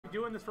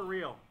doing this for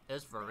real.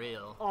 It's for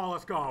real. Oh,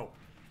 let's go.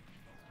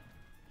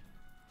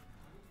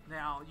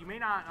 Now, you may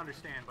not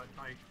understand, but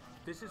like,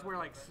 this is where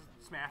like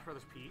Smash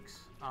Brothers peaks.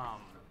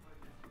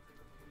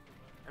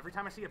 Every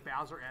time I see a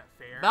Bowser at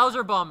fair,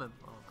 Bowser bomb him.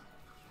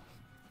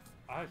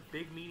 Oh.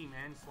 Big meaty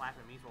men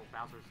slapping me. Well,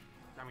 Bowser's.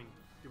 I mean,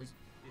 is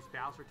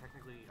Bowser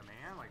technically a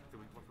man? Like, do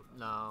we?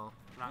 No.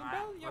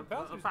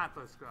 Let's not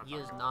this. He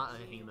is not a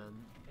human.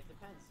 It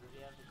depends. Does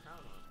he have the crown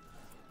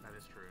on? That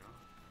is true.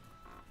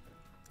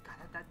 God,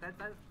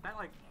 that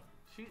like,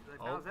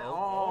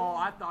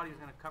 I thought he was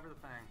gonna cover the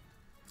thing.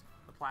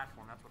 The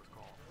platform. That's what it's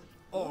called.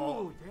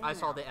 Oh, ooh, damn. I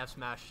saw the F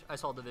smash. I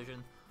saw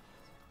Division.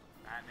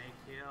 That may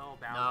kill.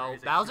 No,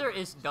 Bowser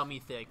is dummy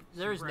thick.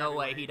 There's no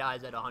way he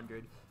dies at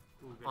 100.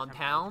 Ooh, on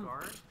pound.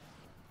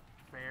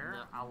 Fair.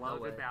 No, I love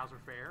no good way. Bowser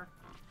fair.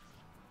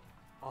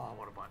 Oh,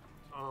 what a button.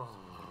 Oh.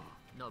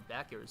 No,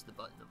 back air is the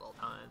button of all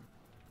time.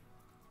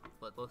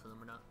 But both of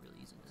them are not really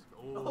using it.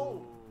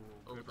 Oh.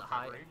 Oh, Good the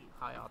recovery.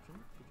 high option.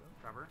 Good job.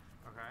 Cover.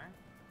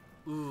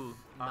 Okay. Ooh.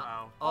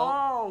 Uh-oh.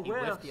 Oh, he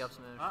whiffs. whiffed the up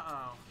smash.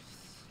 Uh-oh.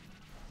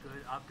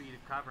 Good upbeat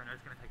cover, and they're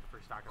just going to take the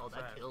first stock Oh, of the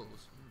that set. kills.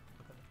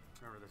 Okay.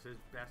 Remember, this is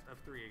best of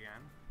 3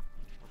 again.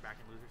 We're back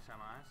in loser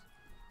semis.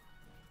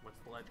 What's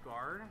the ledge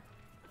guard?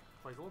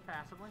 Plays a little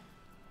passively.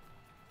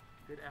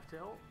 Good F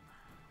tilt.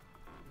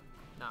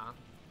 Nah.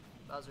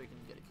 Bowser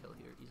can get a kill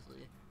here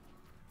easily.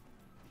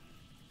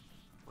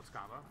 What's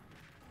combo?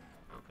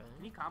 Okay.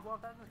 Can you combo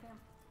off that in this game?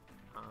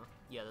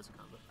 Yeah, that's a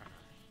combo.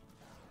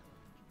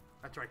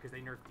 That's right, because they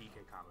nerfed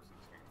DK combos in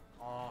this game.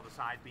 Oh, the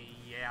side B.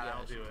 Yeah,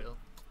 that'll that do should it. kill.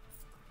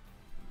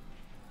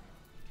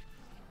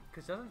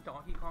 Because doesn't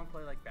Donkey Kong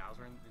play like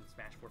Bowser in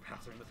Smash 4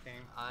 Bowser in this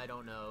game? I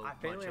don't know I much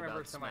vaguely remember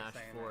about somebody Smash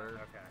saying 4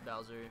 that. Okay.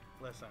 Bowser.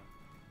 Listen,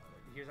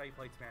 here's how you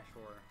played Smash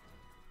 4.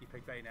 You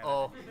picked Bayonetta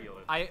Oh, and you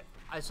fielded.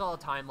 I saw a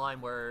timeline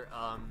where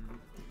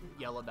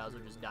Yellow Bowser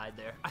just died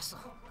there. I saw.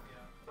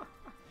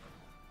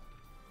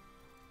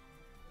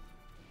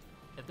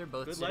 If they're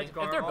both sitting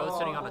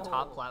on a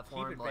top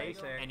platform, like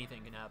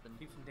anything can happen.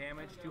 Keep some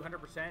damage,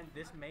 200%.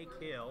 This may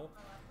kill.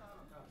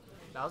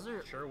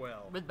 Bowser Sure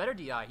will. with better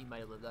DI, he might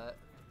have lived that.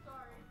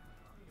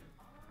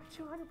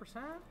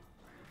 200%?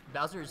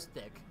 Bowser is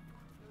thick.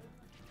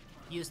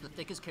 He is the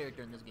thickest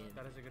character in this game.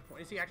 That is a good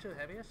point. Is he actually the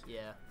heaviest?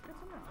 Yeah. Good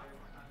to know.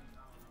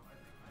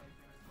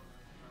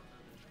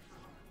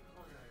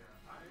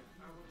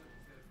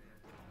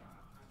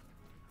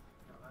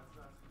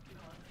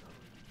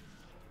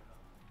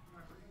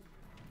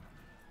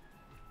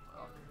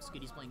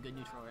 Skiddy's playing good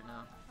neutral right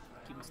now.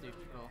 Keeping stage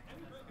control.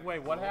 Wait,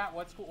 what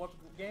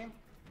game?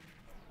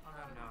 I'm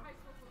having now.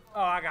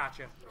 Oh, I got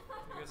you.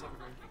 You guys have a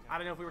great weekend. I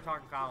don't know if we were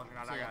talking college or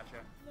not. I Yeah. got you.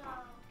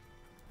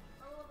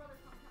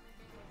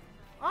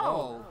 Oh,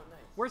 Oh, nice.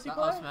 where's he that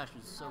playing? up smash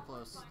was so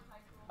close.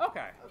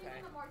 Okay.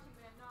 Okay.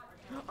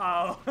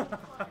 Oh.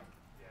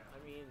 I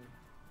mean,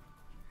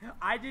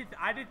 I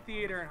did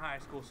theater in high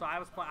school, so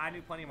I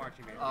knew plenty of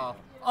marching band. Oh.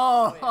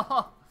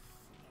 Oh.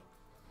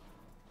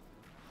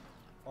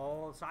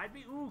 Oh, side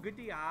B. Ooh, good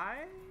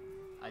DI.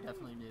 I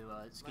definitely knew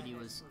Skiddy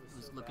was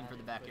looking for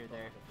the back air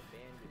there. but the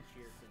band would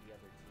cheer for the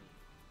other team.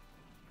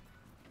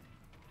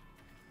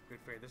 Good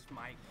fair. This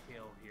might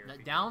kill here. No,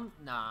 down?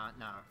 Nah.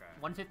 Okay.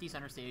 150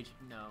 center stage.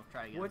 No,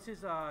 try again. What's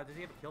his? Does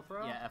he have a kill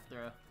throw? Yeah, F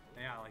throw.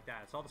 Yeah, like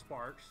that. It's all the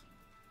sparks.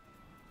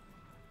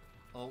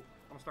 Oh. I'm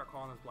gonna start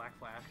calling this Black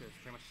Flash. 'Cause it's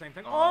pretty much the same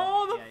thing. Oh,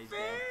 Oh, the yeah, he's fair!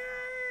 dead.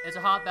 It's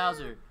a hot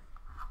Bowser.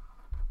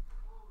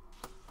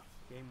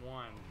 Game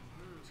 1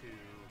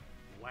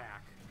 to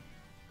Wack.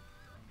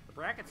 The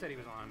bracket said he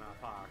was on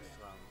Fox,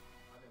 so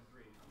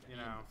you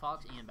know. And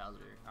Fox and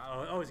Bowser.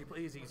 Oh,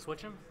 is he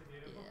switching?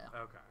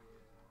 Yeah. Okay.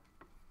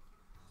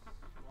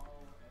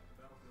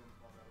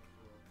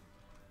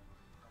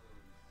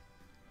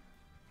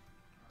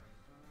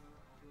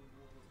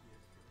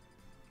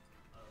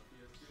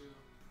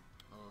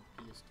 Oh,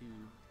 PS2.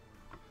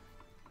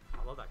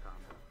 I love that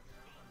concept.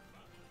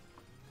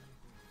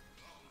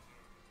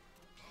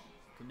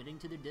 Committing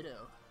to the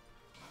ditto.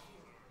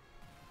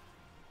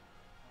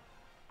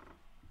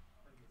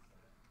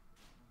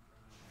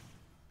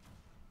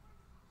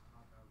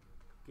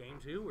 Game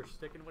 2, we're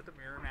sticking with the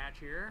mirror match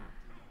here.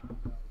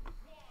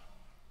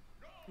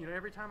 You know,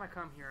 every time I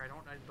come here,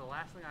 the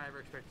last thing I ever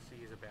expect to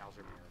see is a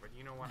Bowser mirror. But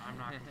you know what? I'm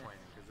not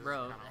complaining. Cause this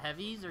Bro, is kinda,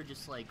 heavies are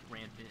just like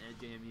rampant at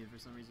JMU for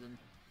some reason.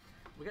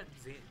 we got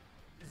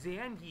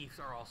Zangiefs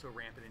are also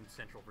rampant in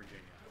Central Virginia.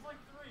 There's like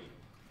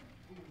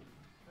 3.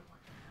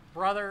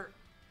 Brother,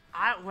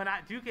 when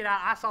I duke it out,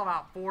 I saw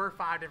about 4 or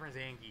 5 different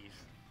Zangiefs.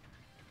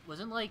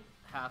 Wasn't like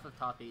half of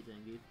top 8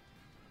 Zangief.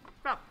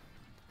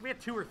 We had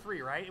 2 or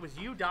 3, right? It was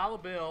you, Dollar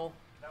Bill.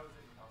 That was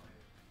it.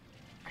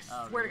 I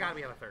Oh, swear to really? God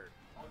we have a 3rd.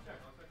 I'll check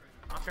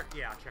right now. I'll check.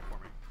 Yeah, I'll check for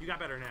me. You got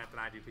better internet than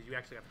I do because you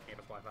actually got the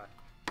campus Wi-Fi.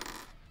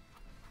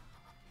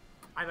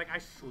 I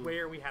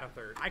swear we had a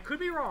 3rd. I could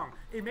be wrong.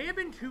 It may have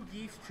been 2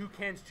 geese, 2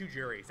 Kens, 2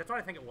 juries. That's what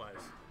I think it was.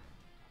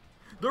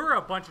 There were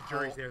a bunch of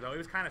juries there though. It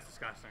was kind of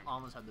disgusting.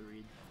 Almost had the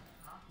read.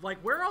 Like,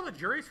 where are all the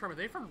juries from? Are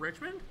they from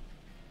Richmond?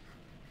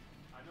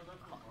 I know that's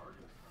from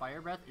Marcus.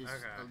 Fire Breath is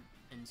Okay. an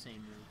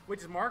insane move. Wait,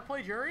 does Mark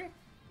play jury?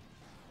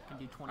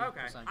 do 20%.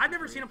 Okay. I've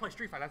never seen him play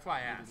Street Fighter. That's why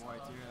I Maybe asked. more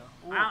at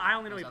 0. I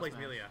only know he Goes plays up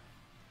smash. Melia.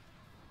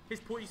 His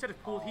pool. You said his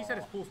pool. He said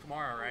his pool's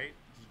tomorrow, right?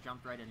 Just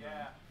jumped right into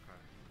Yeah. him.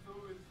 So it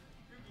was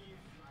 2 geese,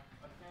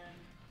 a 10,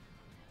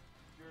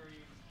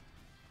 Yuri,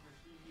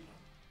 Rashid,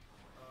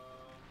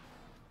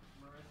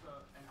 Marissa,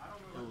 and I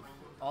don't know. Oof.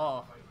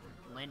 Oh,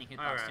 landing hitbox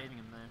Alright. saving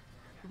him there.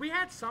 We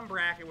had some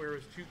bracket where it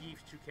was 2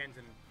 Geefs, 2 Kens,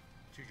 and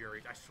 2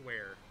 Juries. I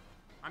swear.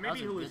 I may That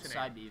was be a good hallucinating.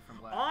 side B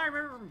from Wack. All I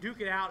remember from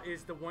Duke It Out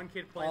is the one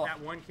kid playing. Oh, That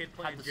one kid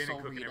playing had the Jin and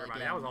soul cooking read everybody.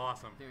 again. That was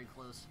awesome. Very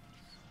close.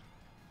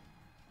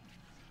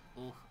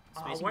 Ooh, Oh,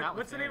 spacing him out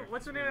what's the with name? fair.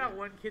 What's the name of that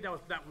one kid that was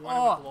that one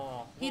Oh, with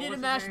law? he What didn't was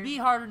his mash name? B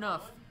hard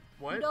enough.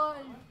 What? He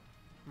died.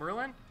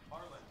 Merlin?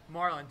 Marlon.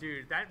 Marlon,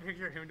 dude, that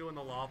picture of him doing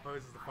the law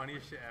pose is the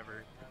funniest shit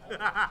ever.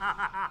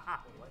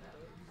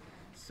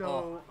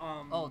 So,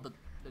 Oh, the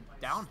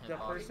down hit. the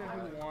person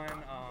who won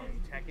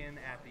Tekken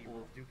at the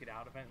Duke It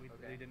Out event we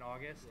did in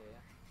August,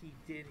 he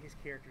did his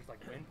character's like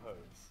win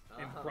pose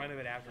in front of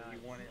it after he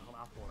won it. Hold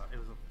on, I'll pull it up. It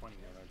was a funny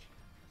image.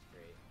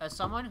 As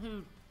someone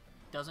who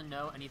doesn't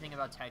know anything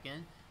about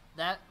Tekken,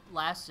 that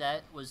last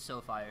set was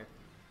so fire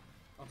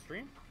On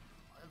stream?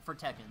 for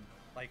Tekken.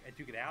 Like at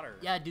Duke It Out or?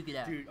 Yeah, Duke It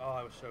Out. Dude, oh,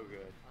 it was so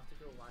good. I'll have to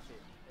go watch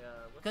it.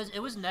 Because it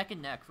was neck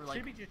and neck for like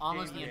Should be just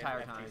almost the Jamie entire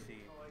and time. FTC. So,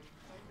 like,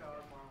 thank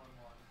God Marlon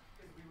won.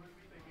 Because we wouldn't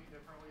be thinking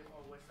differently if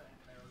Alyssa and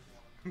Claire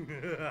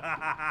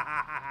won.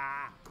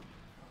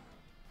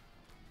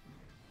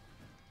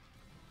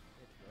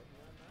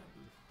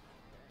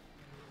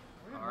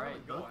 All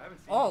right. Go. I haven't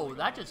seen Oh,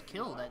 that just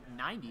killed at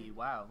 90.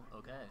 Wow.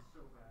 Okay.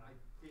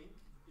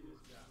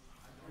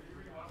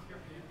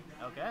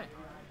 Okay.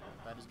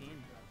 That is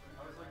game.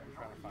 I'm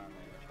trying to find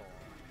it.